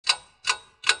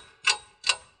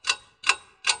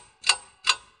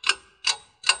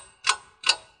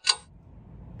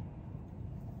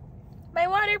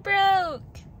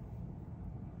broke.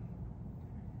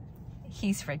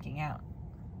 He's freaking out.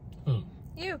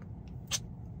 You.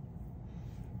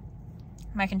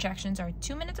 My contractions are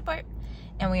 2 minutes apart,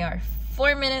 and we are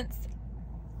 4 minutes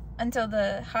until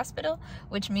the hospital,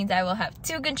 which means I will have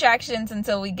 2 contractions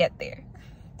until we get there.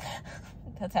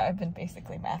 That's how I've been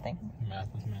basically mathing. Math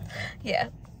is math. Yeah.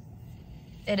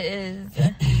 It is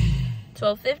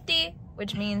 12:50,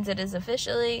 which means it is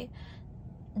officially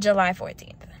July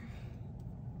 14th.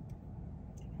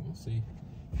 We'll see.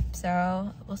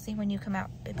 So we'll see when you come out,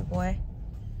 baby boy.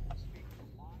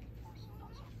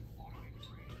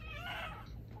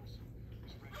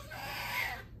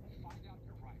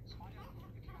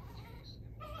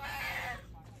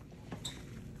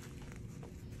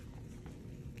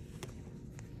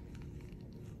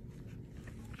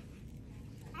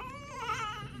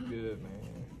 Good, man.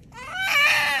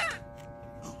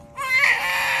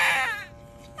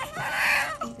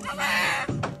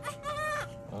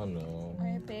 I know.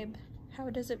 Alright, babe. How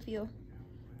does it feel?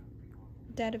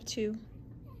 Dad of 2.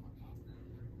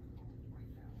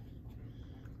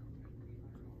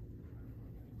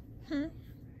 I don't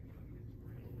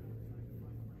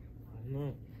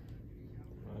know.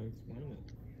 I'll explain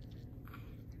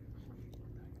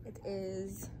it. It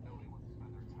is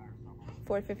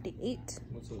 4:58.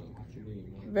 What's up? What you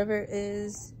need, man? River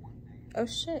is, oh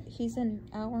shit, he's an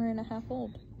hour and a half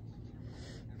old.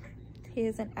 He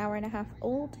is an hour and a half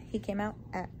old. He came out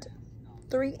at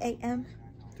 3 a.m.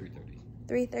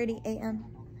 3:30 a.m.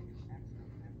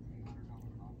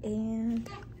 And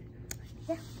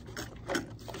yeah,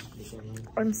 What's up, man?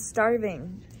 I'm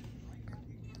starving.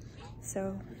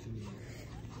 So What you need?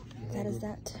 that is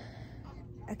that.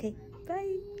 Okay,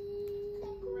 bye.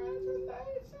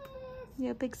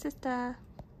 Your big sister.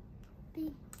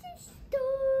 Big sister.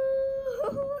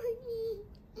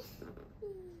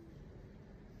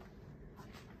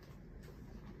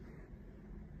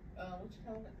 What you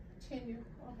call it? Tenure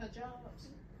on her jobs.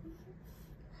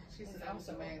 She said that was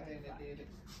the main thing that did it.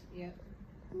 Yep.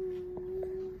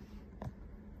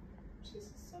 She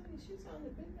said, Sonny, she's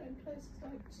only been in places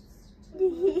like 2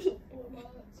 months or 4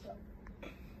 months. So.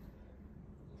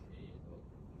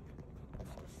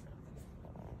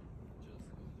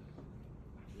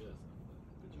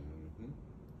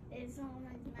 It's on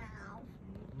my mouth.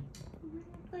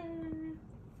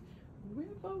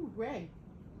 River Ray.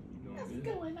 What's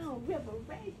going on, River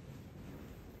Ray? You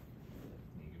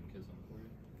give him a kiss on the forehead?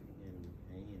 And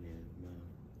hand in his mouth.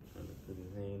 Trying to put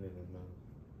his hand in his mouth.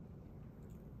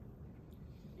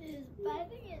 It's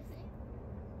biting his hand.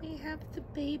 We have the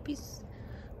baby's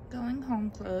going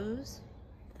home clothes.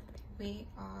 We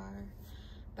are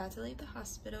about to leave the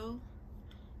hospital.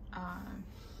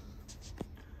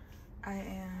 I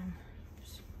am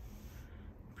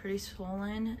pretty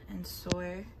swollen and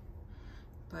sore,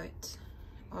 but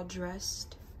all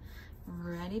dressed,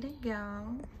 ready to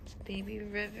go. Baby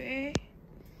River is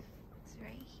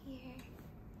right here.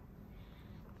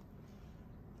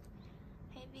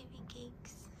 Hey, baby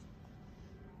cakes.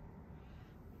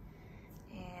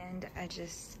 And I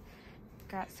just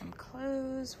got some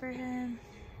clothes for him.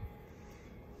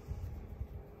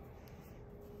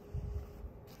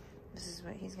 This is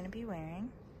what he's gonna be wearing.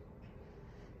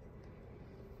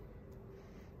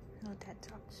 No dad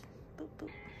talks. Boop,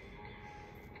 boop.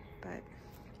 But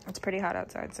it's pretty hot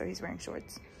outside, so he's wearing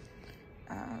shorts.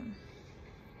 But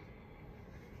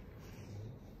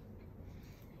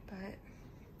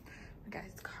we got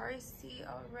his car seat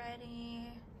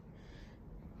already.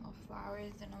 Little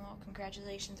flowers and a little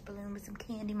congratulations balloon with some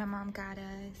candy my mom got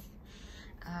us.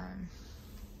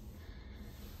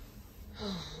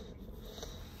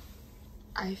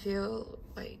 I feel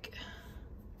like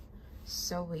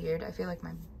so weird. I feel like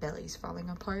my belly's falling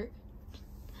apart,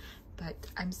 but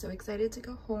I'm so excited to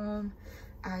go home.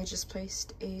 I just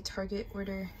placed a Target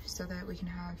order so that we can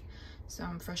have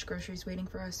some fresh groceries waiting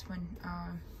for us when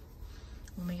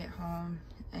we get home,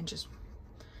 and just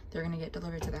they're gonna get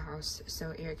delivered to the house,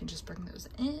 so Eric can just bring those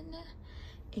in.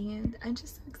 And I'm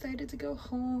just so excited to go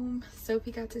home.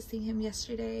 Sophie got to see him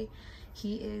yesterday.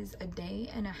 He is a day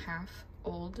and a half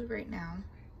old right now.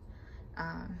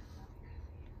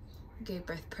 Gave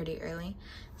birth pretty early,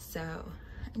 so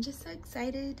I'm just so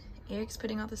excited. Eric's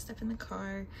putting all the stuff in the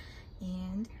car,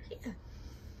 and yeah,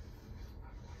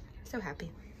 so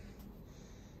happy.